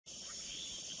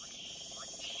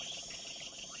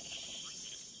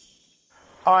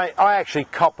I actually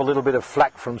cop a little bit of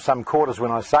flack from some quarters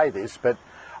when I say this, but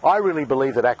I really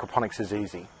believe that aquaponics is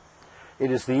easy. It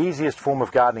is the easiest form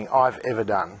of gardening I've ever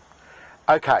done.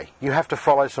 Okay, you have to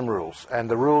follow some rules, and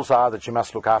the rules are that you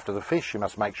must look after the fish, you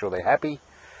must make sure they're happy,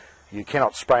 you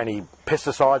cannot spray any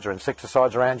pesticides or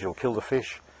insecticides around, you'll kill the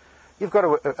fish. You've got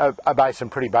to obey some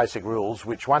pretty basic rules,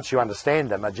 which once you understand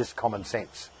them are just common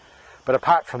sense. But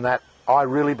apart from that, I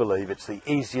really believe it's the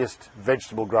easiest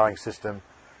vegetable growing system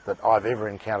that I've ever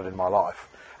encountered in my life.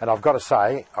 And I've got to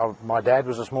say, my dad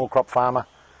was a small crop farmer.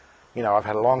 You know, I've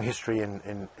had a long history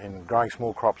in growing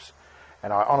small crops,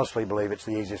 and I honestly believe it's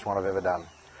the easiest one I've ever done.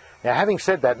 Now, having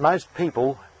said that, most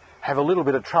people have a little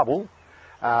bit of trouble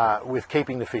with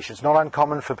keeping the fish. It's not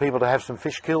uncommon for people to have some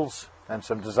fish kills and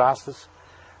some disasters.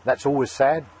 That's always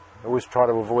sad. I always try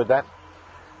to avoid that.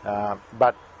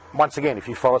 But once again, if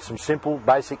you follow some simple,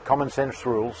 basic, common sense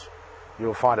rules,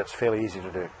 you'll find it's fairly easy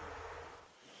to do.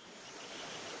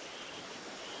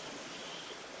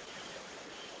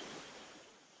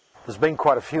 There's been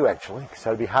quite a few actually,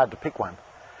 so it'd be hard to pick one.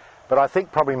 But I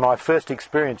think probably my first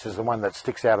experience is the one that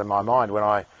sticks out in my mind when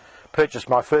I purchased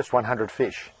my first 100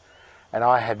 fish. And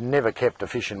I had never kept a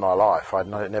fish in my life. I'd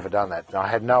never done that. I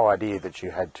had no idea that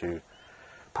you had to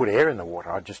put air in the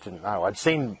water. I just didn't know. I'd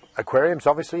seen aquariums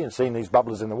obviously and seen these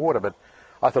bubblers in the water, but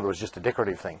I thought it was just a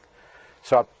decorative thing.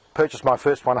 So I purchased my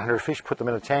first 100 fish, put them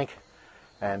in a tank,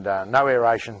 and no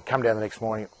aeration. Come down the next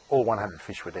morning, all 100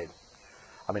 fish were dead.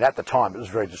 I mean, at the time, it was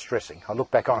very distressing. I look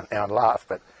back on it now and laugh,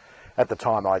 but at the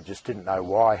time, I just didn't know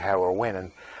why, how, or when.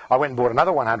 And I went and bought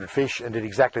another 100 fish and did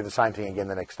exactly the same thing again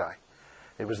the next day.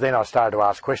 It was then I started to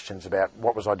ask questions about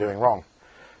what was I doing wrong.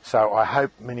 So I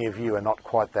hope many of you are not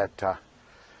quite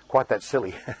that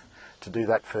silly to do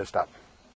that first up.